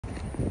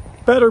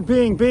Better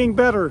being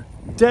better.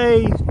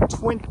 Day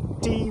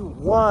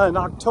 21,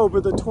 October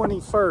the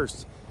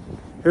 21st.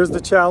 Here's the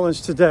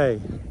challenge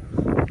today.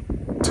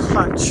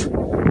 Touch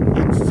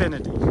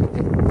infinity.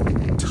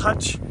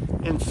 Touch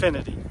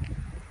infinity.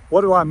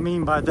 What do I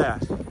mean by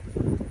that?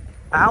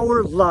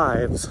 Our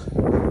lives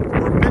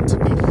were meant to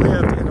be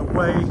lived in a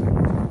way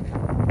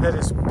that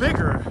is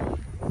bigger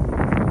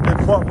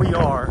than what we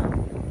are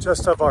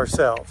just of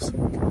ourselves.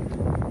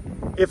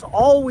 If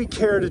all we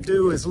care to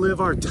do is live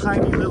our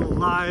tiny little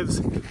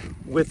lives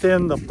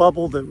within the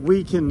bubble that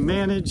we can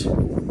manage,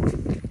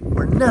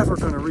 we're never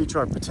going to reach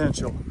our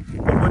potential.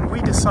 But when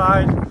we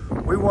decide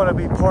we want to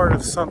be part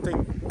of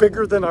something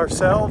bigger than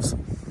ourselves,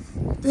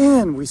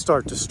 then we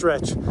start to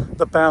stretch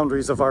the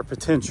boundaries of our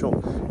potential.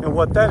 And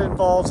what that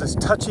involves is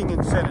touching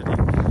infinity,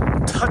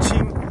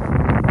 touching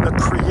the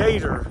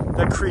Creator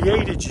that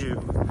created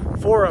you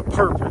for a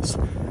purpose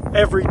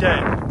every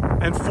day.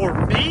 And for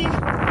me,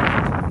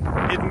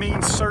 it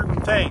means certain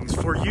things.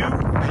 For you,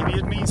 maybe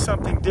it means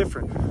something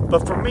different.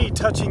 But for me,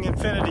 touching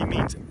infinity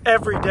means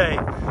every day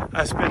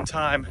I spend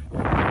time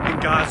in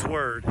God's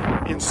Word,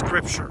 in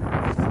Scripture.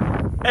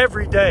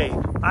 Every day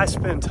I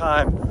spend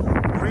time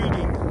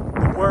reading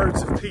the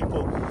words of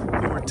people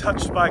who were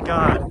touched by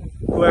God,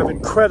 who have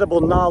incredible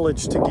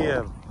knowledge to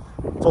give.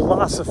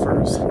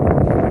 Philosophers,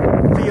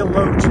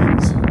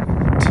 theologians,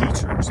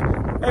 teachers.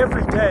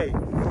 Every day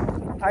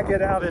I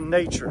get out in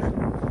nature,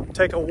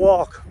 take a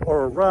walk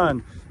or a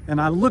run, and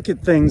I look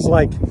at things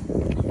like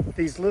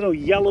these little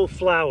yellow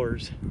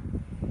flowers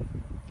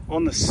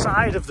on the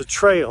side of the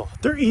trail.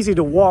 They're easy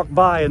to walk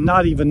by and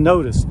not even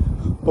notice.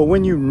 But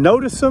when you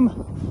notice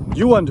them,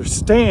 you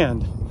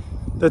understand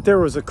that there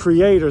was a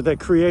creator that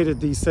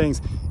created these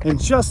things.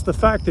 And just the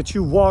fact that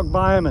you walk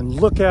by them and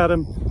look at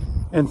them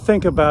and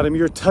think about them,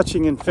 you're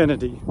touching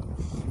infinity.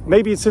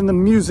 Maybe it's in the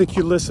music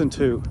you listen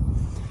to.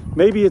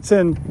 Maybe it's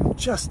in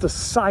just the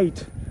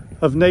sight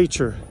of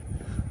nature.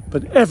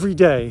 But every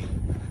day,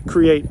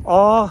 create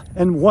awe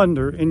and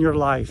wonder in your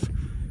life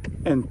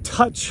and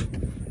touch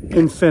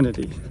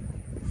infinity.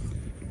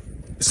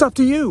 It's up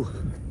to you.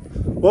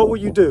 What will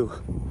you do?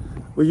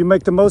 Will you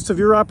make the most of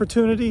your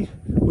opportunity?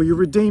 Will you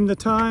redeem the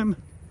time?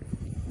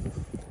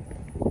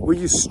 Will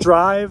you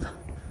strive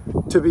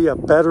to be a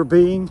better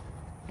being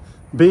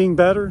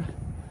better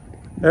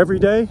every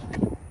day?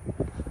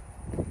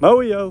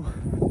 Moyo,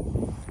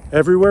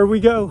 everywhere we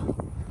go,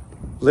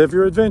 live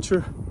your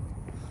adventure.